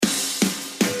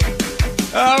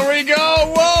There we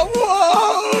go.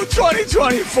 Whoa.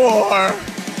 2024.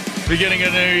 Beginning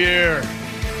of the new year.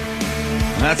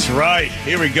 That's right.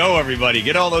 Here we go, everybody.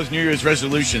 Get all those New Year's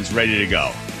resolutions ready to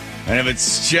go. And if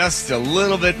it's just a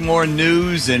little bit more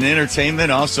news and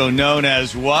entertainment, also known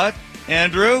as what,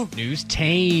 Andrew?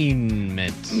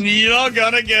 Newstainment. You're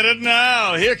gonna get it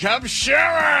now. Here comes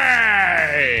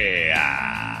Sherry.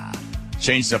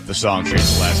 Changed up the song for you at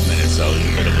the last minute, so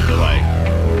there's a bit of a delay.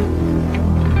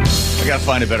 I gotta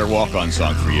find a better walk-on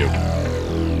song for you.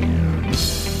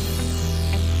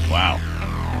 Wow.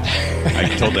 I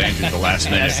told Andrew the last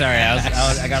minute. Yeah, sorry,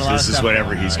 I got a lot of stuff. This is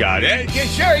whatever he's got. Hey,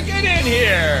 Sherry, get in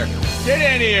here. Get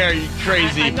in here, you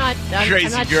crazy, I'm not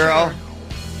girl. Sure.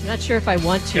 I'm not sure if I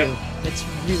want to. Yeah. It's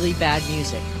really bad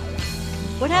music.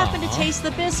 What happened to Taste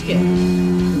the Biscuit?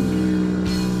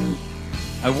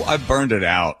 I burned it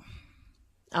out.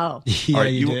 Oh. Yeah, All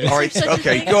right, you did. All right,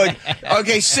 okay, good.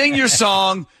 Okay, sing your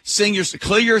song.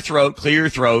 Clear your throat.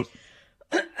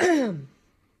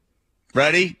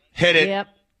 Ready? Hit it. Yep.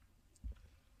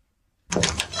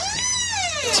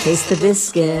 Taste the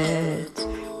biscuit.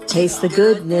 Taste the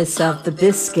goodness of the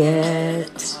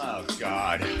biscuit. Oh,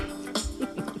 God.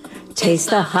 Taste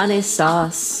the honey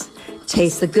sauce.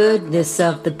 Taste the goodness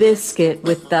of the biscuit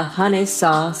with the honey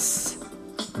sauce.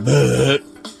 But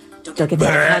Don't get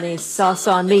that honey sauce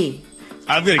on me.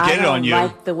 I'm going to get it on you. I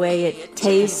don't like the way it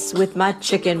tastes with my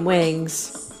chicken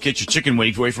wings. Get your chicken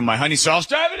wings away from my honey sauce.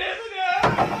 Drive it in.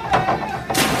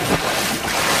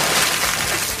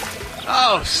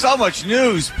 Oh, so much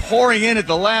news pouring in at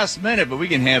the last minute, but we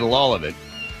can handle all of it.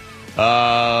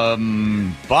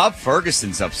 Bob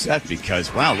Ferguson's upset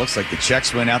because, wow, it looks like the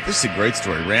checks went out. This is a great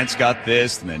story. RANTZ got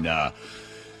this, and then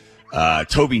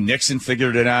Toby Nixon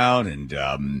figured it out,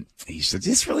 and he said,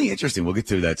 it's really interesting. We'll get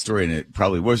to that story, and it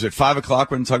probably was at 5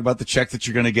 o'clock. We're going to talk about the check that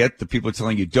you're going to get. The people are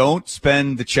telling you, don't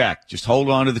spend the check. Just hold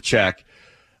on to the check,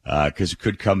 because it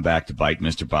could come back to bite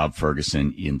Mr. Bob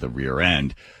Ferguson in the rear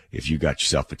end if you got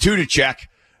yourself a tuna check.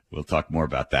 We'll talk more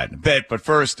about that in a bit. But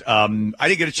first, I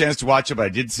didn't get a chance to watch it, but I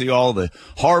did see all the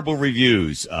horrible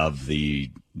reviews of the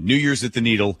New Year's at the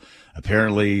Needle.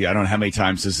 Apparently, I don't know how many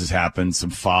times this has happened.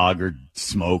 Some fog or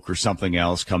smoke or something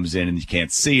else comes in and you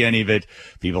can't see any of it.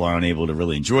 People are unable to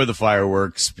really enjoy the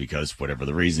fireworks because whatever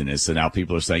the reason is. So now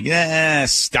people are saying, yeah,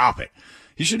 stop it.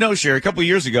 You should know, Sherry, a couple of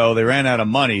years ago, they ran out of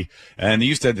money, and they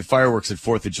used to have the fireworks at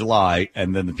 4th of July,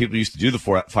 and then the people who used to do the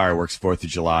fireworks 4th of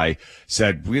July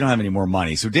said, we don't have any more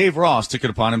money. So Dave Ross took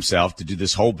it upon himself to do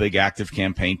this whole big active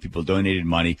campaign. People donated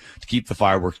money to keep the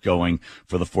fireworks going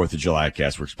for the 4th of July at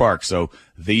Gasworks Park. So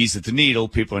these at the Needle,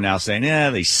 people are now saying,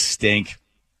 they stink.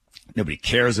 Nobody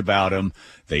cares about them.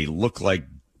 They look like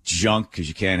junk because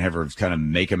you can't ever kind of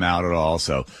make them out at all.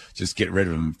 So just get rid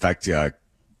of them. In fact,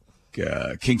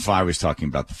 King Fi was talking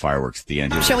about the fireworks at the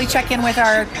end. Shall we check in with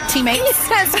our teammates?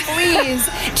 Yes, please.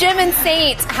 Jim and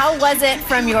Saint, how was it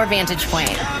from your vantage point?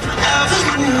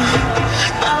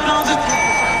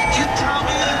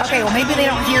 Okay, well, maybe they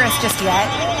don't hear us just yet.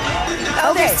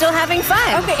 Oh, they're still having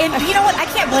fun. Okay, and you know what? I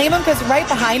can't blame them because right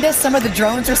behind us, some of the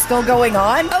drones are still going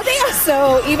on. Oh, they are.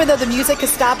 So even though the music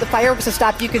has stopped, the fireworks have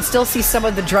stopped, you can still see some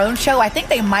of the drone show. I think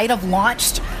they might have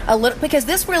launched a little, because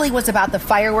this really was about the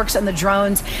fireworks and the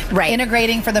drones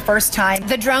integrating for the first time.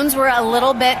 The drones were a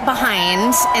little bit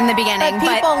behind in the beginning,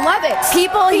 but people love it.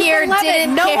 People here love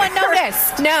didn't it. No care. one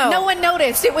noticed. No one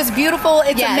noticed. It was beautiful.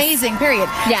 It's Yes. amazing, period.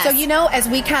 Yes. So, as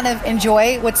we kind of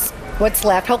enjoy what's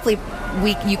left, hopefully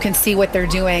you can see what they're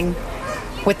doing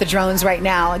with the drones right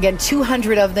now. Again,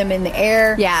 200 of them in the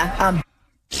air. Yeah.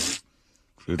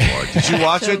 Good Lord. Did you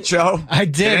watch it, Joe? I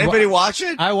did. Did anybody watch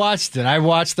it? I watched it. I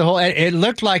watched the whole. It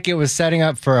looked like it was setting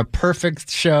up for a perfect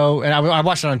show, and I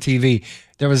watched it on TV.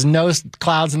 There was no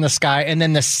clouds in the sky, and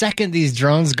then the second these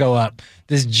drones go up,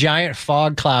 this giant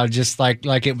fog cloud, just like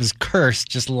it was cursed,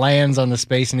 just lands on the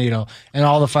Space Needle, and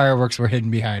all the fireworks were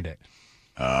hidden behind it.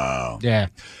 Oh. Yeah.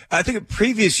 I think in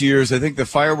previous years, I think the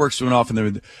fireworks went off,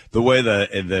 and the way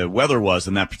the weather was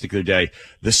on that particular day,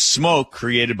 the smoke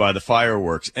created by the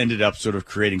fireworks ended up sort of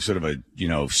creating sort of a,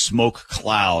 smoke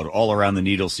cloud all around the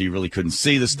Needle, so you really couldn't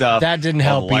see the stuff. That didn't all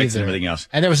help the lights either. and everything else.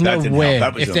 And there was no wind.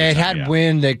 If they had had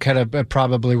wind, they could have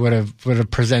probably would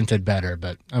have presented better,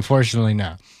 but unfortunately,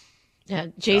 no. Yeah,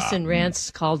 Jason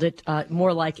Rantz called it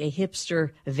more like a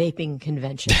hipster vaping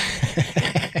convention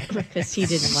because he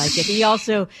didn't like it. He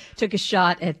also took a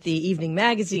shot at the Evening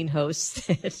Magazine hosts.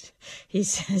 He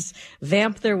says,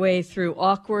 vamp their way through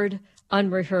awkward,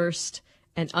 unrehearsed,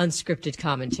 and unscripted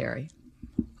commentary.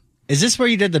 Is this where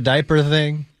you did the diaper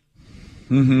thing?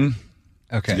 Mm-hmm.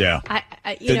 Okay. Yeah.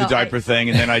 I did the diaper thing,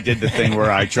 and then I did the thing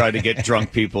where I tried to get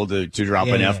drunk people to drop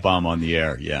an F-bomb on the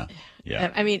air. Yeah.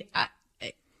 Yeah. I mean,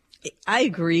 I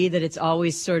agree that it's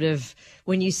always sort of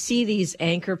when you see these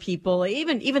anchor people,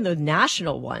 even the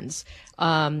national ones,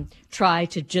 try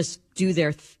to just do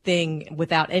their thing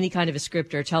without any kind of a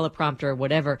script or a teleprompter or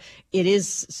whatever. It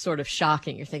is sort of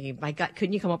shocking. You're thinking, my God,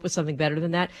 couldn't you come up with something better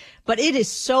than that? But it is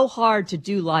so hard to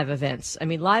do live events. I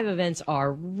mean, live events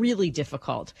are really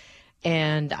difficult.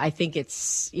 And I think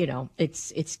it's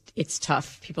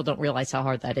tough. People don't realize how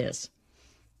hard that is.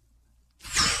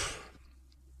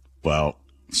 Well,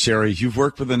 Sherry, you've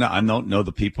worked with I don't know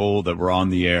the people that were on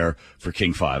the air for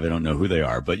King 5. I don't know who they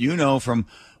are, but from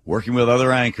working with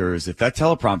other anchors, if that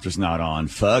teleprompter's not on,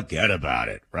 forget about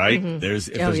it, right? Mm-hmm. There's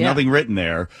nothing written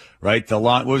there, right?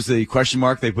 What was the question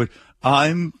mark they put?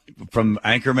 I'm from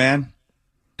Anchorman,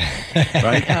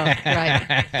 right?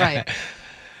 Right.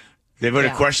 They put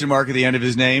a question mark at the end of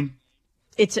his name.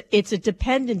 It's a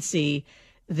dependency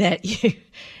that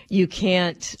you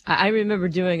can't. I remember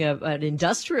doing an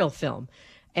industrial film,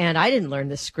 and I didn't learn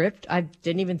the script. I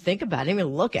didn't even think about it. I didn't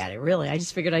even look at it, really. I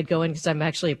just figured I'd go in because I'm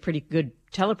actually a pretty good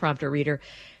teleprompter reader.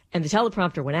 And the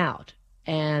teleprompter went out.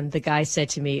 And the guy said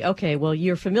to me, okay, well,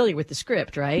 you're familiar with the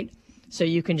script, right? So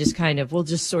you can just we'll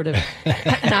just sort of,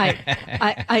 and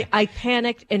I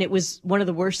panicked, and it was one of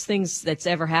the worst things that's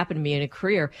ever happened to me in a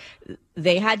career.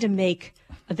 They had to make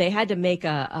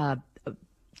a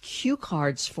cue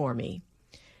cards for me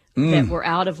that were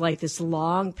out of this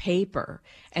long paper.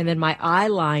 And then my eye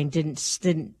line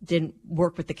didn't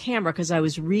work with the camera because I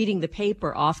was reading the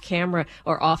paper off camera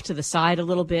or off to the side a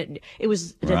little bit. It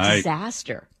was a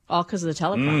disaster, all because of the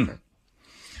teleprompter.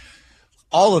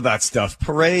 All of that stuff,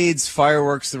 parades,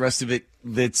 fireworks, the rest of it,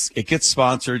 it gets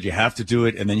sponsored. You have to do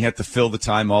it, and then you have to fill the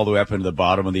time all the way up into the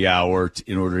bottom of the hour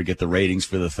in order to get the ratings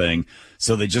for the thing.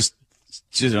 So they just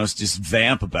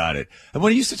vamp about it. And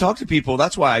when I used to talk to people,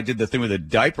 that's why I did the thing with a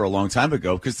diaper a long time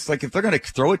ago, because it's if they're going to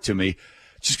throw it to me,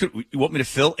 you want me to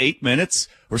fill 8 minutes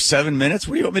or 7 minutes?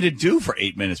 What do you want me to do for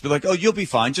 8 minutes? Be like, oh, you'll be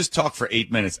fine. Just talk for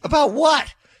 8 minutes. About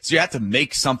what? So you have to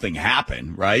make something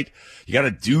happen, right? You got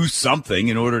to do something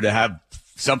in order to have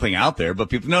something out there. But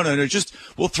people, no,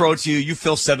 we'll throw it to you. You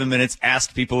fill 7 minutes,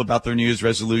 ask people about their New Year's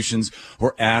resolutions,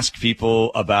 or ask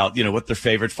people about, what their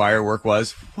favorite firework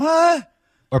was. What?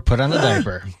 Or put on a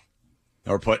diaper.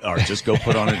 Or just go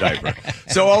put on a diaper.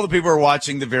 So all the people are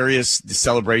watching the various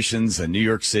celebrations in New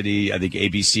York City. I think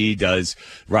ABC does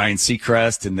Ryan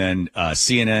Seacrest, and then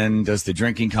CNN does the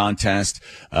drinking contest.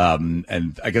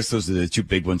 And I guess those are the two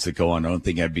big ones that go on. I don't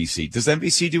think NBC. Does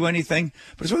NBC do anything?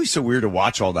 But it's always so weird to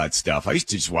watch all that stuff. I used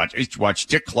to watch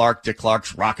Dick Clark. Dick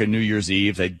Clark's Rockin' New Year's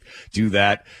Eve. They do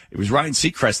that. It was Ryan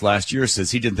Seacrest last year says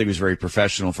he didn't think it was very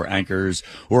professional for anchors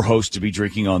or hosts to be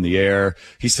drinking on the air.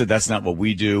 He said that's not what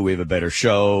we do. We have a better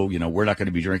show. We're not going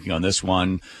to be drinking on this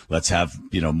one. Let's have,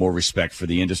 more respect for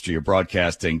the industry of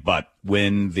broadcasting. But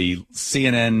when the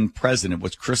CNN president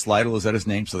was Chris Lytle, is that his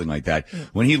name? Something like that. Mm.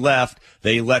 When he left,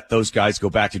 they let those guys go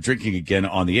back to drinking again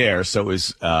on the air. So it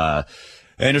was,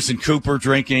 Anderson Cooper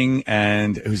drinking,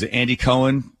 and who's it, Andy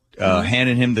Cohen,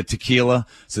 handing him the tequila.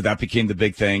 So that became the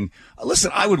big thing.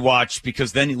 Listen, I would watch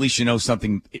because then at least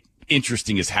something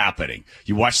interesting is happening.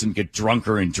 You watch them get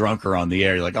drunker and drunker on the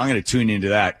air. You're like, I'm going to tune into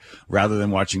that rather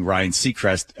than watching Ryan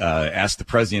Seacrest ask the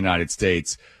president of the United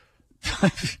States.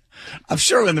 I'm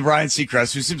sure when the Ryan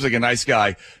Seacrest, who seems like a nice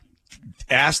guy,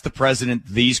 asked the president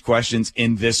these questions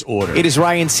in this order. It is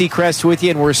Ryan Seacrest with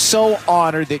you, and we're so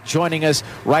honored that joining us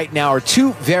right now are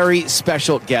two very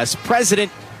special guests,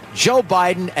 President Joe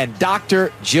Biden and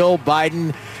Dr. Jill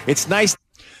Biden. It's nice.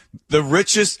 The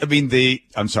richest,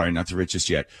 I'm sorry, not the richest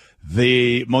yet.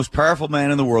 The most powerful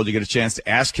man in the world. You get a chance to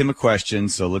ask him a question.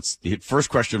 So let's hit first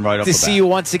question right off the bat. To see you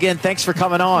once again. Thanks for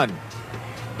coming on.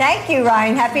 Thank you,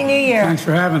 Ryan. Happy New Year. Thanks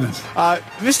for having us.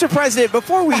 Mr. President,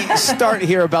 before we start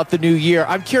here about the new year,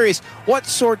 I'm curious, what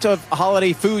sort of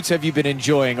holiday foods have you been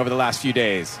enjoying over the last few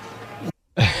days?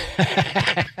 But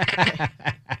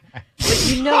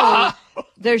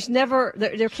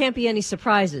there can't be any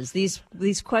surprises.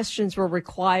 These questions were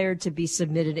required to be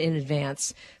submitted in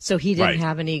advance, so he didn't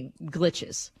have any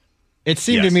glitches. It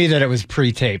seemed to me that it was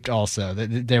pre-taped also.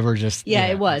 That they were just... Yeah,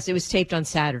 it was. It was taped on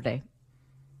Saturday.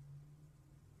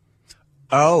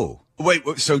 Oh, wait.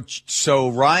 So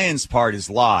Ryan's part is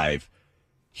live.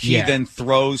 He then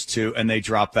throws to, and they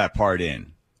drop that part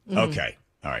in. Mm-hmm. Okay.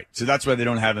 All right. So that's why they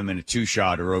don't have him in a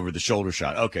two-shot or over-the-shoulder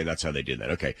shot. Okay, that's how they did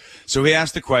that. Okay. So he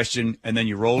asked the question, and then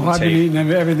you roll the tape. I've been eating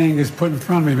everything that's put in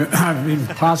front of me. I've eaten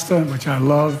pasta, which I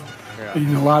love. Yeah.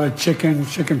 Eating a lot of chicken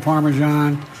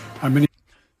Parmesan.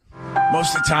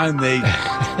 Most of the time,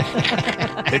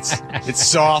 it's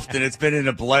soft, and it's been in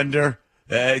a blender.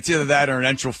 It's either that or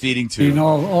an enteral feeding tube.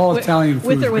 All Italian food.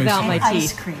 With or without my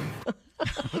teeth. Ice cream.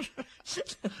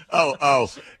 Oh.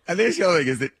 And there's the other thing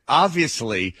is that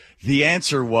obviously the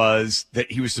answer was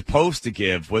that he was supposed to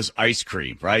give was ice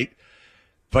cream, right?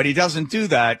 But he doesn't do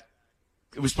that.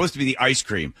 It was supposed to be the ice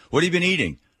cream. What have you been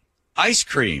eating? Ice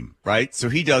cream, right? So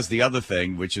he does the other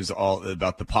thing, which is all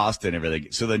about the pasta and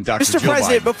everything. So then Dr. Mr.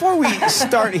 President, before we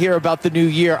start here about the new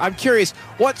year, I'm curious,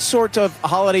 what sort of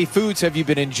holiday foods have you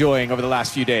been enjoying over the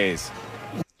last few days?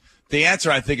 The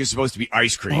answer, I think, is supposed to be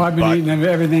ice cream. Well, I've been eating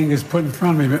everything that's put in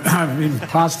front of me. I've been eating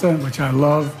pasta, which I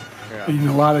love. Eating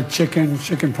a lot of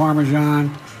chicken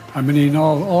parmesan. I've been eating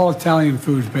all Italian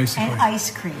foods, basically. And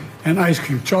ice cream. And ice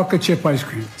cream, chocolate chip ice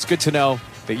cream. It's good to know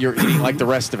that you're eating like the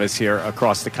rest of us here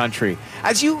across the country.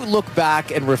 As you look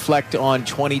back and reflect on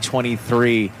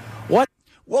 2023, what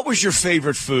was your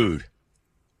favorite food?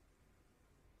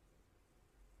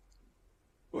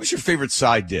 What was your favorite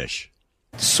side dish?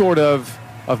 Sort of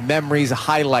memories,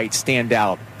 highlights stand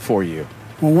out for you?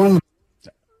 Well,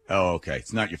 Oh, okay.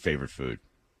 It's not your favorite food.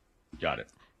 Got it.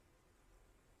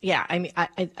 Yeah, I mean,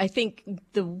 I think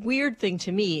the weird thing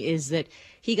to me is that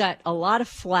he got a lot of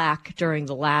flack during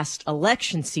the last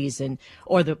election season,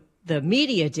 or the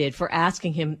media did, for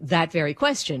asking him that very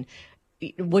question.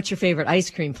 What's your favorite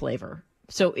ice cream flavor?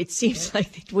 So it seems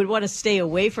like they would want to stay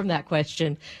away from that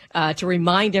question to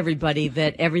remind everybody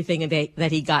that everything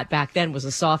that he got back then was a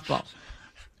softball.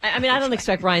 I mean, I don't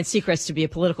expect Ryan Seacrest to be a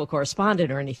political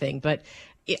correspondent or anything, but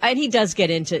and he does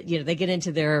get into, they get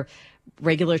into their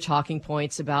regular talking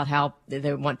points about how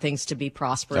they want things to be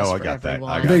prosperous for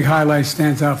everyone. The big highlight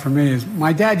stands out for me is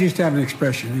my dad used to have an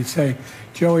expression. He'd say,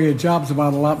 Joey, a job's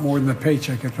about a lot more than the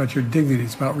paycheck. It's about your dignity.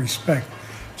 It's about respect.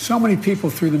 So many people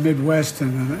through the Midwest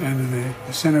and in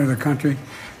the center of the country,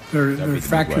 their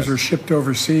factories are shipped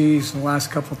overseas the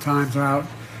last couple of times out,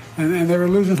 and they were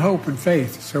losing hope and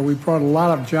faith. So we brought a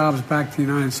lot of jobs back to the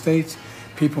United States.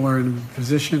 People are in a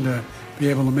position to be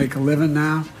able to make a living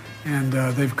now. And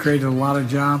they've created a lot of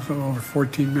jobs, over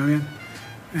 14 million.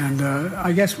 And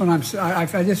I guess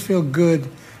I just feel good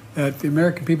that the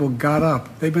American people got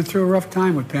up. They've been through a rough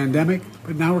time with pandemic,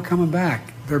 but now we're coming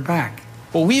back. They're back.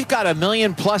 Well, we've got 1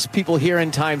 million plus people here in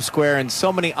Times Square and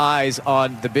so many eyes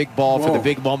on the big ball for the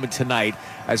big moment tonight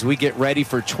as we get ready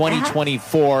for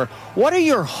 2024. What are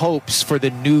your hopes for the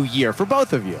new year for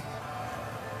both of you?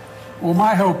 Well,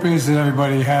 my hope is that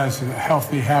everybody has a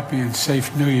healthy, happy, and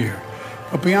safe new year.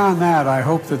 But beyond that, I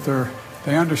hope that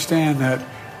they understand that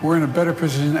we're in a better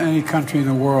position than any country in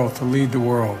the world to lead the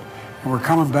world. And we're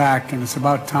coming back, and it's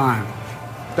about time.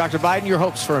 Dr. Biden, your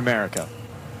hopes for America?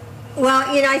 Well,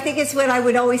 I think it's what I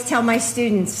would always tell my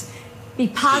students. Be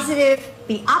positive,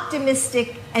 be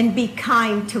optimistic, and be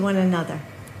kind to one another.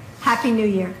 Happy New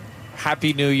Year.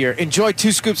 Happy New Year. Enjoy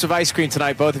 2 scoops of ice cream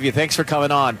tonight, both of you. Thanks for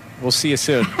coming on. We'll see you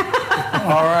soon.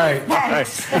 All right.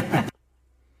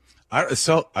 I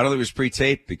don't think it was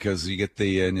pre-taped because you get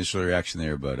the initial reaction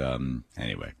there. But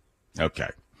anyway, okay.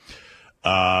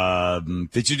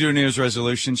 Did you do a New Year's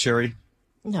resolution, Sherry?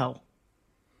 No.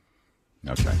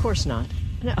 Okay. Of course not.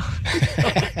 No.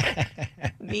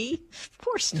 Me? Of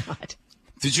course not.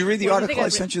 Did you read the article I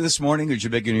sent you this morning, or did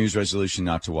you make a New Year's resolution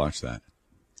not to watch that?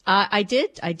 I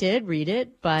did read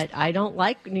it, but I don't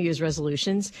like New Year's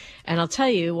resolutions. And I'll tell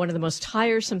you, one of the most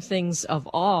tiresome things of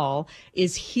all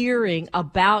is hearing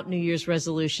about New Year's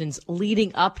resolutions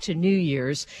leading up to New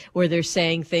Year's, where they're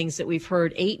saying things that we've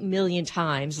heard 8 million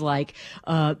times, like,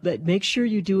 but make sure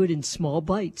you do it in small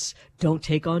bites. Don't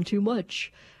take on too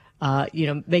much.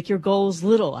 Make your goals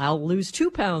little. I'll lose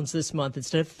 2 pounds this month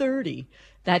instead of 30.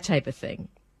 That type of thing.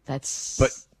 But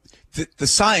the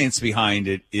science behind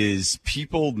it is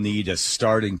people need a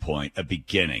starting point, a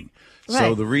beginning. Right.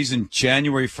 So the reason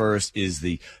January 1st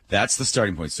is that's the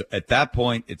starting point. So at that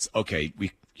point, it's okay.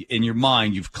 In your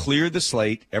mind, you've cleared the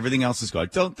slate. Everything else is gone.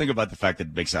 Don't think about the fact that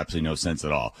it makes absolutely no sense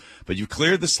at all. But you've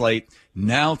cleared the slate.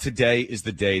 Now today is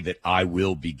the day that I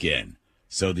will begin.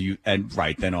 So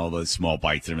then all the small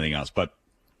bites and everything else. But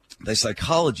the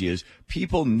psychology is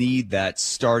people need that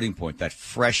starting point, that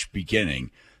fresh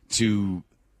beginning to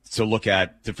look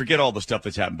at, to forget all the stuff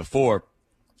that's happened before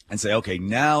and say, okay,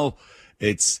 now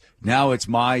it's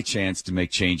my chance to make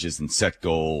changes and set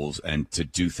goals and to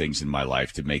do things in my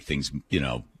life to make things,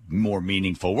 more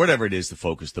meaningful, whatever it is, to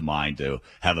focus the mind to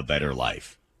have a better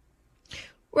life.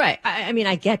 Right. I mean,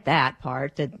 I get that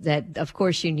part, that of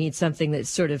course you need something that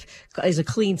sort of is a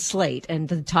clean slate, and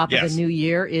the top of the new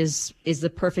year is the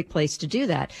perfect place to do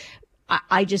that.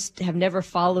 I just have never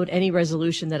followed any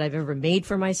resolution that I've ever made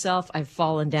for myself. I've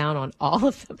fallen down on all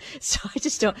of them.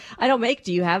 So I don't make,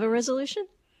 do you have a resolution?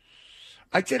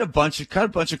 I did a bunch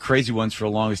of crazy ones for the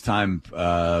longest time.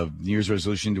 New Year's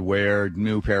resolution to wear a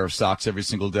new pair of socks every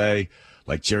single day.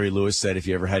 Like Jerry Lewis said, if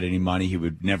he ever had any money, he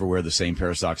would never wear the same pair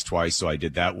of socks twice. So I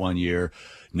did that one year.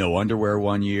 No underwear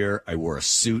one year. I wore a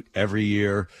suit every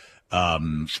year. Do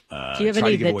you have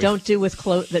any that don't do with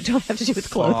that don't have to do with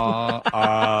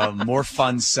clothing? More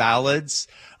fun salads.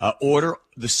 Order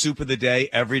the soup of the day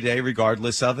every day,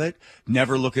 regardless of it.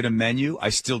 Never look at a menu. I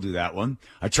still do that one.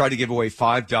 I try to give away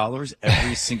 $5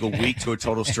 every single week to a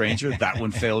total stranger. That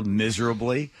one failed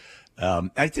miserably.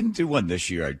 I didn't do one this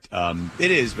year.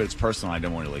 It is, but it's personal. I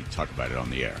don't want to really talk about it on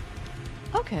the air.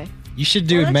 Okay. You should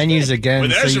do menus good. again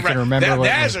so you can remember what.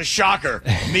 That is a shocker.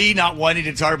 Me not wanting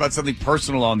to talk about something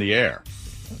personal on the air.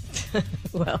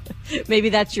 Well, maybe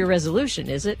that's your resolution,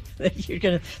 is it? That you're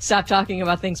going to stop talking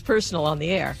about things personal on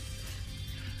the air.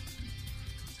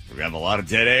 We're going to have a lot of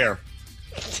dead air.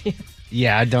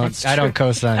 Yeah, I don't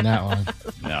co-sign that one.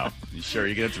 No. You sure?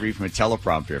 You're going to have to read from a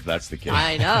teleprompter if that's the case.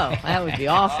 I know. That would be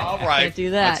awful. All right. Can't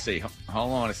do that. Let's see.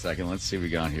 Hold on a second. Let's see what we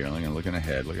got here. Looking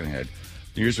ahead.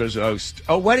 New Year's resolution.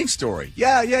 Oh, wedding story.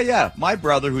 Yeah. My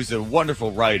brother, who's a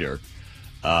wonderful writer,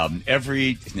 now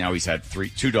he's had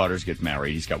two daughters get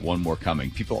married. He's got one more coming.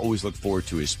 People always look forward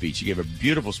to his speech. He gave a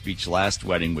beautiful speech last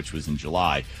wedding, which was in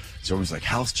July. So everyone's like,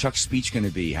 how's Chuck's speech going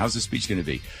to be? How's the speech going to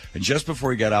be? And just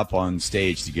before he got up on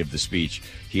stage to give the speech,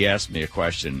 he asked me a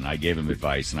question, and I gave him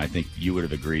advice, and I think you would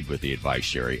have agreed with the advice,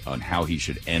 Sherry, on how he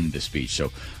should end the speech.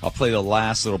 So I'll play the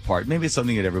last little part. Maybe it's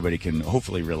something that everybody can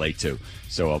hopefully relate to.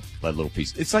 So I'll play a little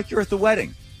piece. It's like you're at the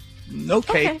wedding. No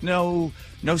cake, no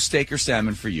steak or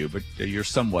salmon for you, but you're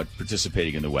somewhat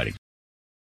participating in the wedding.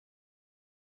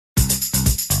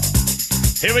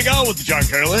 Here we go with the John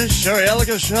Curtis, Sherry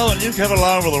Ellicoe Show, and you come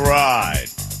along for the ride.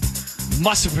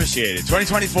 Must appreciate it.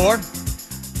 2024,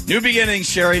 new beginnings,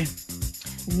 Sherry.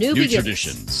 New beginnings.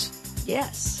 Traditions.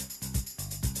 Yes.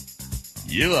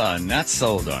 You are not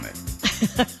sold on it.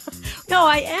 No,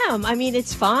 I am. I mean,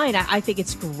 it's fine. I think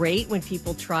it's great when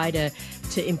people try to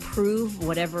improve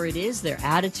whatever it is, their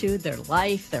attitude, their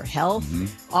life, their health,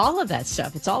 all of that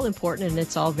stuff. It's all important and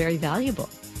it's all very valuable.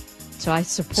 So I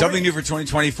support something new for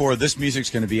 2024. This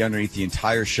music's going to be underneath the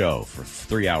entire show for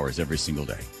 3 hours every single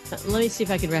day. Let me see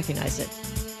if I can recognize it.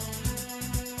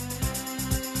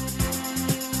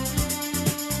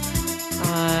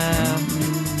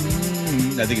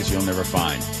 I think it's You'll Never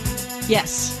Find.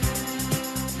 Yes.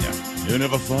 Yeah. You'll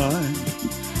never find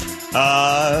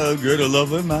a greater love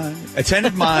than mine.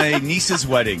 Attended my niece's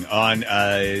wedding on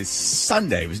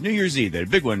Sunday. It was New Year's Eve. They had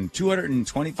a big one,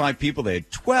 225 people. They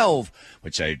had 12,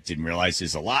 which I didn't realize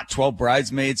is a lot, 12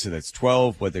 bridesmaids. So that's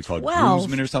 12, what they call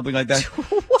groomsmen or something like that.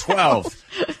 12.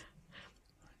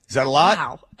 Is that a lot?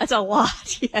 Wow. That's a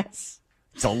lot, yes.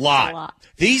 It's a lot.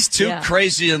 These two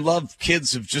crazy in love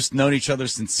kids have just known each other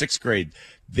since 6th grade.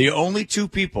 The only two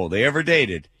people they ever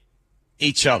dated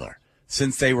each other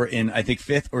since they were in, I think,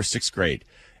 5th or 6th grade.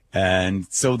 And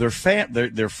so their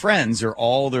friends are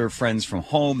all their friends from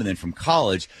home and then from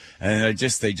college. And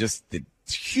they just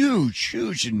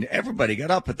huge. And everybody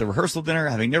got up at the rehearsal dinner,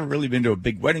 having never really been to a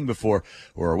big wedding before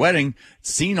or a wedding,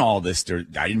 seen all this.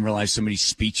 I didn't realize so many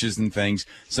speeches and things.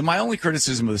 So my only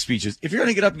criticism of the speech is, if you're going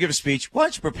to get up and give a speech, why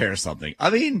don't you prepare something? I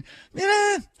mean,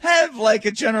 have like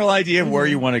a general idea of where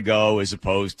you want to go as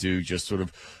opposed to just sort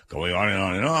of going on and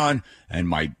on and on. And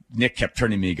my Nick kept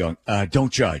turning to me going,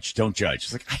 don't judge.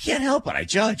 It's like, I can't help it. I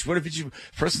judge. What if you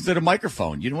person's at a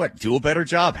microphone? You know what? Do a better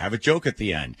job. Have a joke at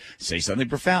the end. Say something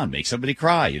profound. Make somebody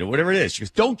cry. Whatever it is. She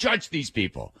goes, don't judge these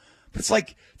people. But it's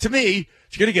like, to me,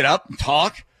 if you're going to get up and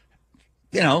talk,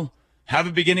 have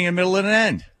a beginning, a middle, and an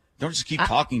end. Don't just keep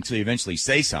talking until you eventually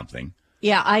say something.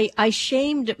 Yeah, I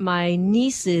shamed my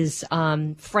niece's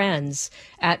friends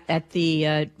at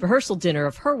the rehearsal dinner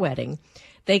of her wedding.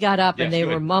 They got up and they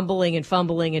were mumbling and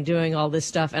fumbling and doing all this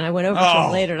stuff. And I went over to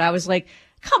them later and I was like,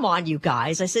 come on, you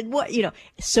guys. I said, what,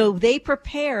 so they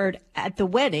prepared at the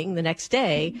wedding the next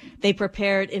day. They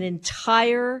prepared an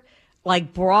entire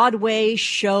like Broadway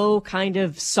show kind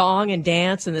of song and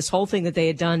dance and this whole thing that they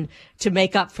had done to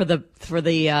make up for the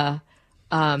good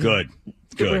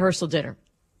rehearsal dinner.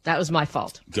 That was my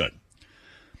fault. Good.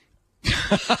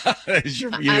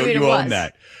 You own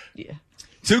that. Yeah.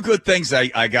 Two good things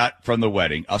I got from the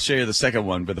wedding. I'll show you the second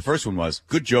one, but the first one was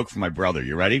good joke from my brother.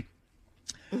 You ready?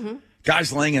 Mm-hmm.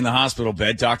 Guy's laying in the hospital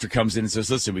bed. Doctor comes in and says,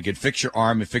 listen, we can fix your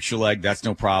arm and fix your leg. That's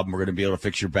no problem. We're going to be able to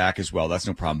fix your back as well. That's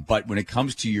no problem. But when it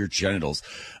comes to your genitals,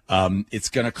 it's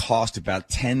going to cost about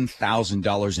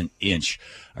 $10,000 an inch.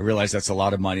 I realize that's a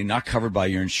lot of money, not covered by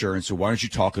your insurance. So why don't you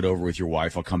talk it over with your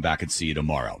wife? I'll come back and see you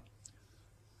tomorrow.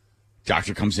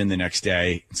 Doctor comes in the next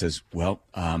day and says, well,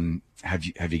 have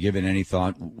you given any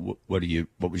thought? What would you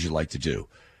like to do?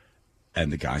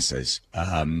 And the guy says,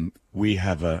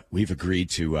 we've agreed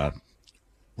to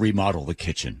remodel the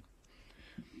kitchen.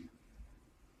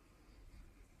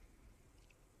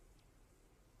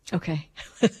 Okay.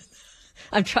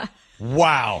 I'm trying.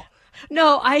 Wow.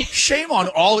 No, Shame on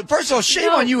all. First of all,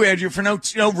 shame on you, Andrew, for no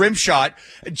rim shot.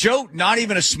 Joe, not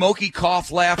even a smoky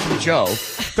cough laugh from Joe.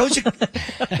 Don't you?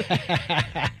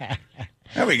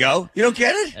 There we go. You don't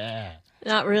get it?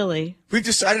 Not really. We've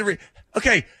decided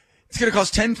okay, it's going to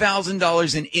cost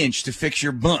 $10,000 an inch to fix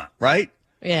your bunt, right?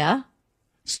 Yeah.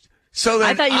 So then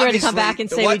I thought you were going to come back and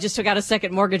say what? we just took out a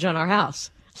second mortgage on our house.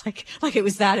 Like it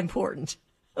was that important.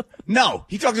 No.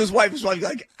 He talked to his wife. His wife's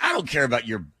like, I don't care about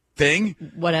your thing.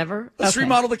 Whatever. Let's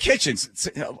remodel the kitchens.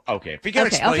 Okay. If you got to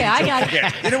explain Okay, I got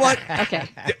it. You know what? Okay.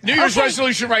 New Year's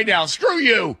resolution right now. Screw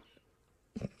you.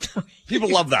 People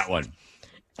love that one.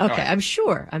 Okay. Right. I'm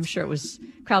sure it was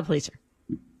crowd pleaser.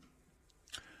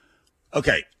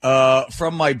 Okay.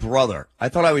 From my brother. I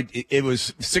thought it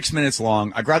was 6 minutes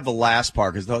long. I grabbed the last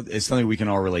part because it's something we can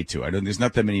all relate to. There's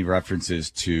not that many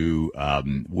references to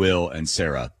Will and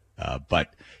Sarah,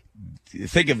 but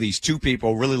think of these two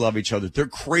people, really love each other. They're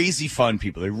crazy fun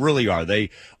people. They really are.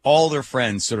 All their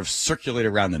friends sort of circulate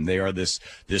around them. They are this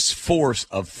force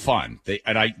of fun.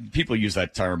 People use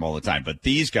that term all the time, but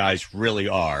these guys really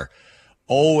are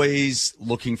always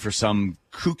looking for some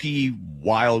kooky,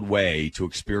 wild way to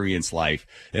experience life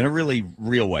in a really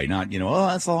real way. Not,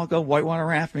 let's all go whitewater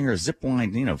rafting or zip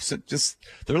line. Just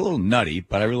they're a little nutty,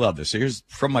 but I really love this. So here's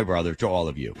from my brother to all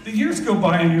of you. The years go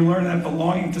by and you learn that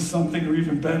belonging to something, or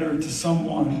even better, to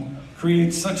someone,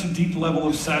 creates such a deep level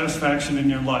of satisfaction in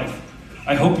your life.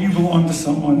 I hope you belong to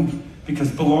someone, because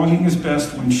belonging is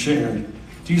best when shared.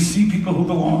 Do you see people who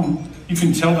belong? You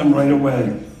can tell them right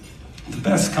away. The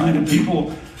best kind of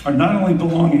people are not only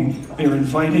belonging, they're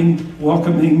inviting,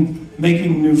 welcoming,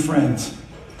 making new friends.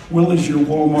 Will is your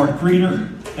Walmart greeter,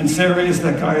 and Sarah is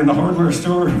that guy in the hardware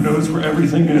store who knows where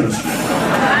everything is.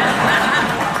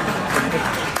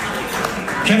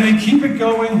 Can they keep it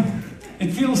going?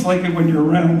 It feels like it when you're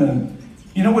around them.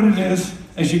 You know what it is?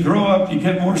 As you grow up, you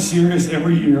get more serious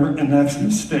every year, and that's a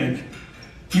mistake.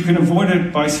 You can avoid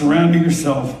it by surrounding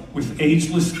yourself with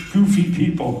ageless, goofy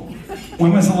people.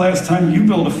 When was the last time you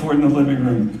built a fort in the living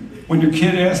room? When your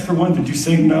kid asked for one, did you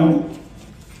say no?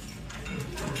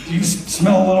 Do you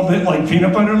smell a little bit like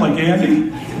peanut butter, like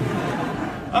Andy?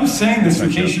 I'm saying this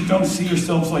in case you don't see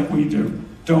yourselves like we do.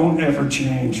 Don't ever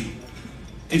change.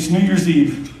 It's New Year's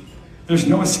Eve. There's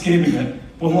no escaping it.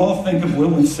 We'll all think of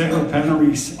Will and Sarah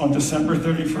Panarese on December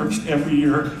 31st every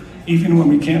year, even when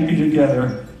we can't be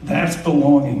together. That's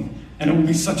belonging. And it will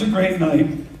be such a great night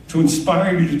to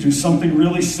inspire you to do something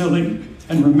really silly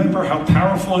and remember how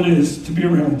powerful it is to be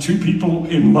around two people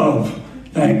in love.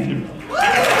 Thank you.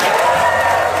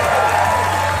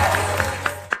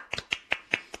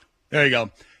 There you go.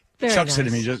 Very Chuck nice. said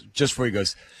to me just before he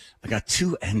goes, I got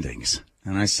two endings.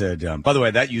 And I said, by the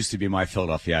way, that used to be my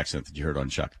Philadelphia accent that you heard on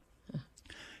Chuck.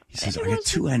 He says, I got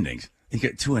two endings. You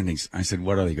get two endings. I said,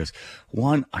 what are they? He goes,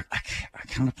 one, I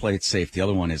kind of play it safe. The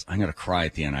other one is I'm going to cry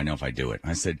at the end. I know if I do it.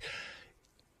 I said,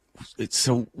 it's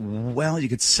so, well, you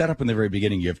could set up in the very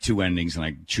beginning. You have two endings and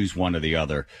I choose one or the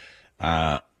other.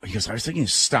 He goes, I was thinking of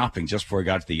stopping just before I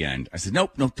got to the end. I said,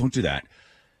 nope, don't do that.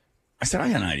 I said, I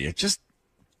got an idea. Just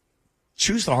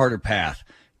choose the harder path.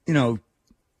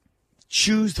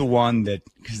 Choose the one that,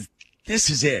 because this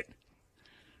is it.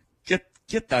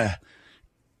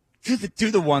 Do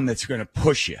the one that's going to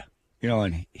push you,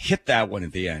 and hit that one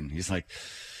at the end. He's like,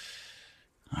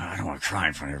 I don't want to cry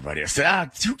in front of everybody. I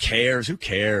said, who cares? Who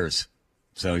cares?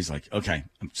 So he's like, okay.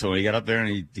 So he got up there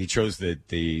and he chose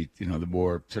the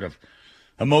more sort of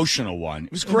emotional one.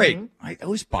 It was great. Mm-hmm. It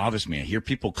always bothers me. I hear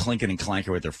people clinking and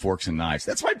clanking with their forks and knives.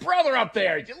 That's my brother up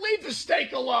there. You leave the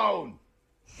steak alone.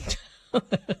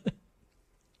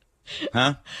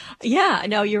 Huh? Yeah,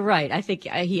 no, you're right. I think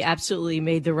he absolutely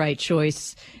made the right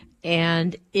choice.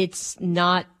 And it's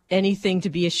not anything to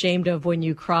be ashamed of when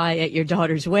you cry at your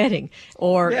daughter's wedding,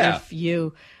 or if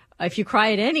you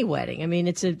cry at any wedding. I mean,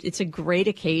 it's a great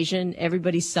occasion.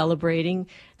 Everybody's celebrating.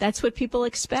 That's what people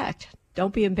expect.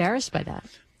 Don't be embarrassed by that.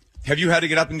 Have you had to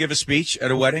get up and give a speech at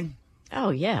a wedding?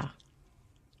 Oh, yeah.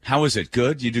 How is it?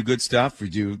 Good? You do good stuff? Or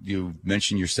do you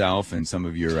mention yourself and some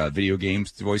of your video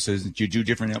games voices? Do you do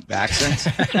different accents?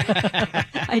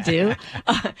 I do.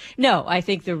 No, I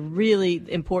think the really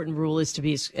important rule is to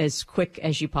be as quick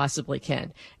as you possibly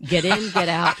can. Get in, get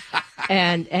out,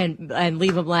 and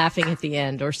leave them laughing at the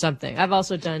end or something. I've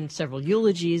also done several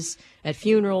eulogies at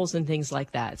funerals and things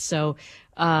like that. So,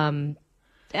 I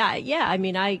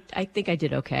mean, I think I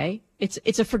did okay.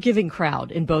 It's a forgiving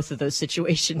crowd in both of those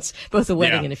situations, both a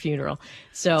wedding and a funeral.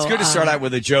 So it's good to start out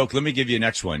with a joke. Let me give you a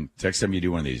next one. Next time you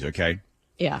do one of these, okay?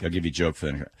 Yeah. I'll give you a joke for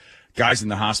the guy's in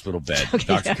the hospital bed. Okay,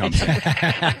 doctor comes in.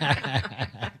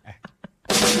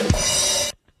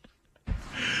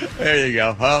 There you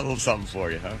go. A little something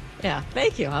for you, huh? Yeah,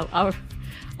 thank you. I'll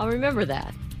remember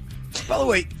that. By the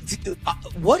way,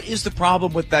 what is the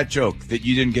problem with that joke that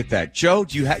you didn't get that? Joe,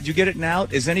 do you get it now?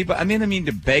 Is anybody? I mean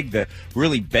to begging the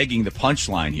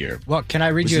punchline here. Well, can I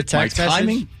read you a text message?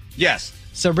 Timing? Yes.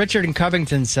 So Richard in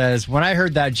Covington says, when I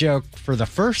heard that joke for the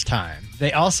first time,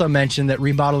 they also mentioned that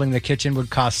remodeling the kitchen would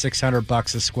cost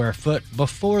 $600 a square foot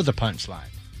before the punchline.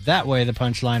 That way, the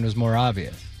punchline was more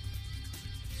obvious.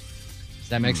 Does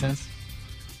that make sense?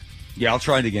 Yeah, I'll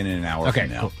try it again in an hour from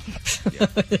now. Cool. Yeah.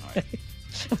 All right.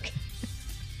 Okay.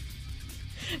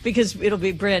 Because it'll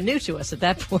be brand new to us at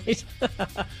that point.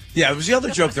 Yeah, it was the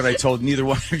other joke that I told neither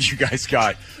one of you guys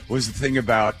got was the thing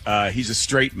about he's a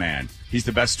straight man. He's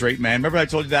the best straight man. Remember I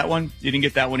told you that one? You didn't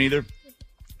get that one either?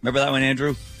 Remember that one,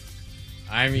 Andrew?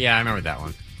 Yeah, I remember that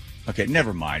one. Okay,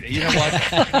 never mind. You know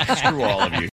what? Screw all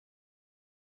of you.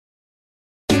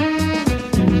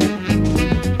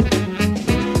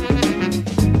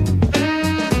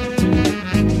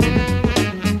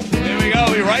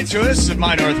 Right to us at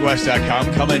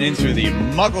mynorthwest.com, coming in through the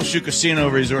Muckleshoot Casino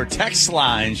Resort text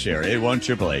line. Share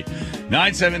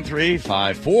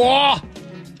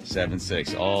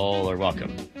 818-973-5476. All are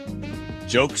welcome.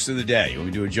 Jokes of the day. When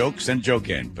we do a joke, send a joke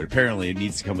in. But apparently it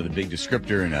needs to come with a big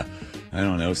descriptor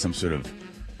and some sort of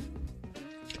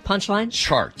punchline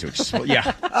chart to explain.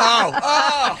 Yeah.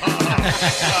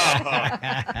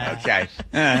 Okay.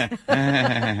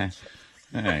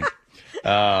 All right.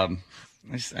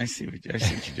 I see what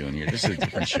you're doing here. This is a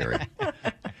different Sherry.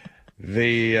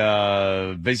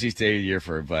 The busiest day of the year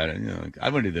for everybody.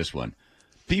 I'm going to do this one.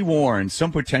 Be warned,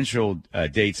 some potential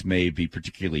dates may be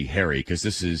particularly hairy because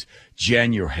this is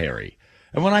Janu-hairy.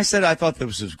 And when I said I thought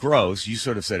this was gross, you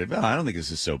sort of said, I don't think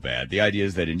this is so bad. The idea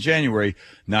is that in January,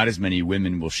 not as many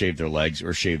women will shave their legs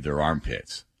or shave their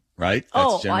armpits. Right?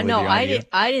 That's I know. I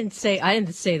didn't say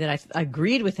that I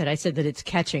agreed with it. I said that it's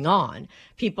catching on.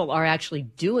 People are actually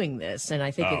doing this, and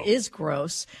I think it is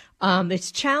gross.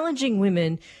 It's challenging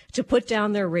women to put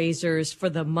down their razors for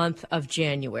the month of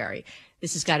January.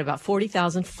 This has got about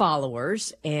 40,000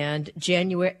 followers, and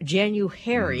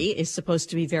Janu-hairy is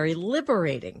supposed to be very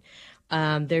liberating.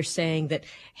 They're saying that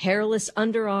hairless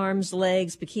underarms,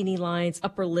 legs, bikini lines,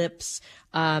 upper lips,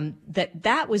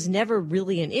 that was never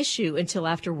really an issue until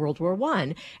after World War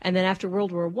I. And then after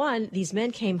World War I, these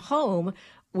men came home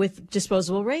with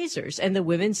disposable razors, and the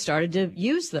women started to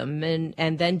use them.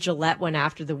 And then Gillette went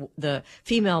after the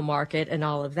female market and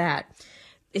all of that.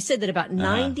 They said that about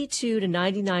 92 to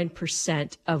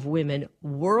 99% of women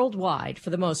worldwide, for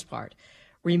the most part,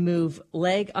 remove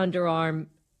leg and underarm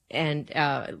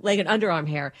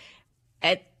hair.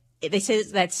 They say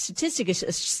that statistic is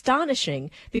astonishing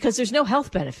because there's no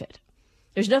health benefit.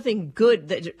 There's nothing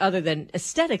good other than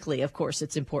aesthetically, of course,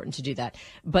 it's important to do that.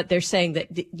 But they're saying that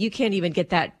you can't even get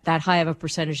that high of a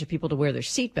percentage of people to wear their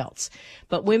seatbelts.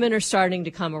 But women are starting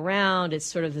to come around. It's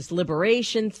sort of this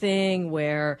liberation thing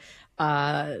where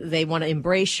they want to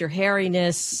embrace your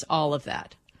hairiness, all of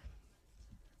that.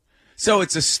 So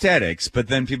it's aesthetics, but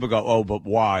then people go, but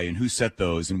why? And who set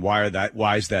those? And why is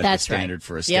that the standard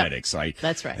for aesthetics? Yep.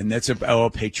 That's right. And that's a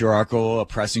patriarchal,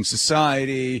 oppressing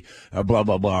society, blah,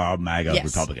 blah, blah, MAGA, yes.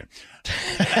 Republican.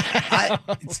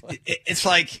 It's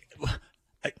like,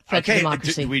 okay,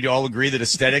 do we all agree that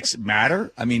aesthetics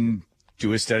matter? I mean,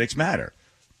 do aesthetics matter?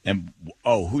 And,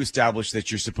 who established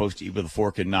that you're supposed to eat with a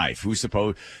fork and knife?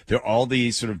 There are all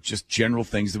these sort of just general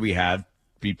things that we have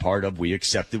be part of, we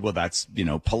accepted, well, that's,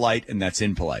 polite and that's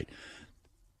impolite.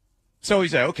 So he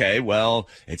said, okay, well,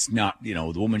 it's not, the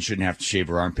woman shouldn't have to shave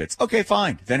her armpits. Okay,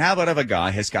 fine. Then how about if a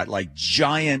guy has got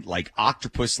giant,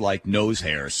 octopus-like nose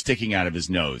hair sticking out of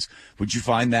his nose? Would you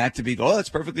find that to be, that's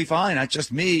perfectly fine. That's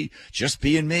just me, just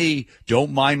being me.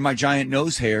 Don't mind my giant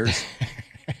nose hairs.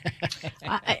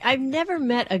 I've never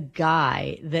met a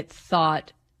guy that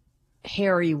thought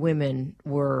hairy women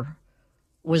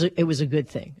was a good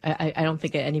thing. I don't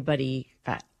think anybody,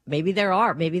 maybe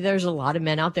there's a lot of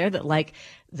men out there that like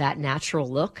that natural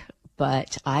look,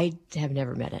 but I have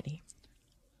never met any.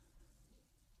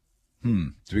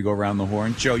 Do we go around the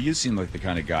horn? Joe, you seem like the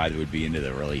kind of guy that would be into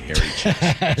the really hairy chicks.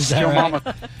 Is that right?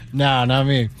 No, not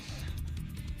me.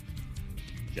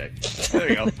 Okay, there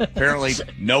you go. Apparently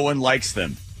no one likes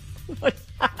them.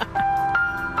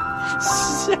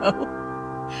 So,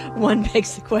 one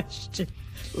begs the question.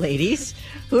 Ladies,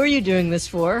 who are you doing this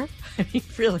for? I mean,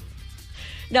 really?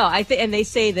 No, and they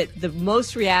say that the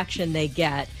most reaction they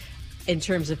get in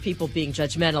terms of people being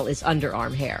judgmental is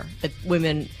underarm hair. That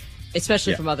women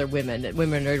especially from other women.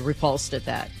 Women are repulsed at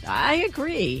that. I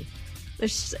agree.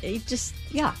 There's just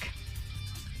yuck.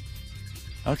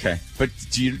 Okay, but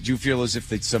do you feel as if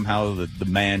that somehow the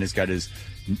man has got his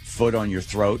foot on your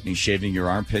throat and he's shaving your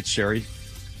armpits, Sherry?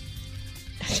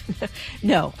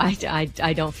 No,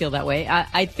 I don't feel that way.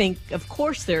 I think, of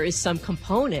course, there is some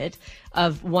component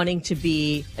of wanting to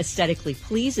be aesthetically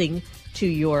pleasing to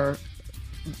your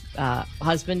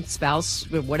husband, spouse,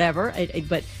 or whatever.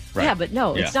 But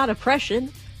no, it's not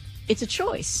oppression. It's a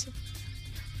choice.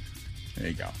 There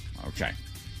you go. Okay.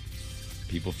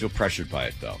 People feel pressured by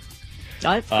it, though.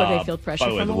 I feel pressure by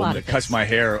the way, from the a woman lot that of cuts things. my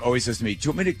hair always says to me, do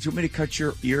you want me to cut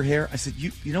your ear hair? I said,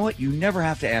 you know what? You never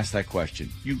have to ask that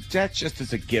question. That's just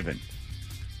as a given.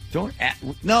 Don't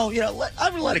no, I'm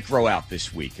gonna let it grow out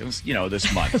this week. It was,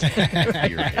 this month.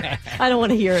 I don't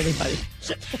want to hear anybody.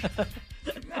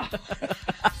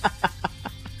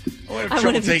 I have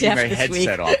trouble taking my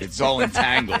headset off. It's all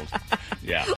entangled. Yeah.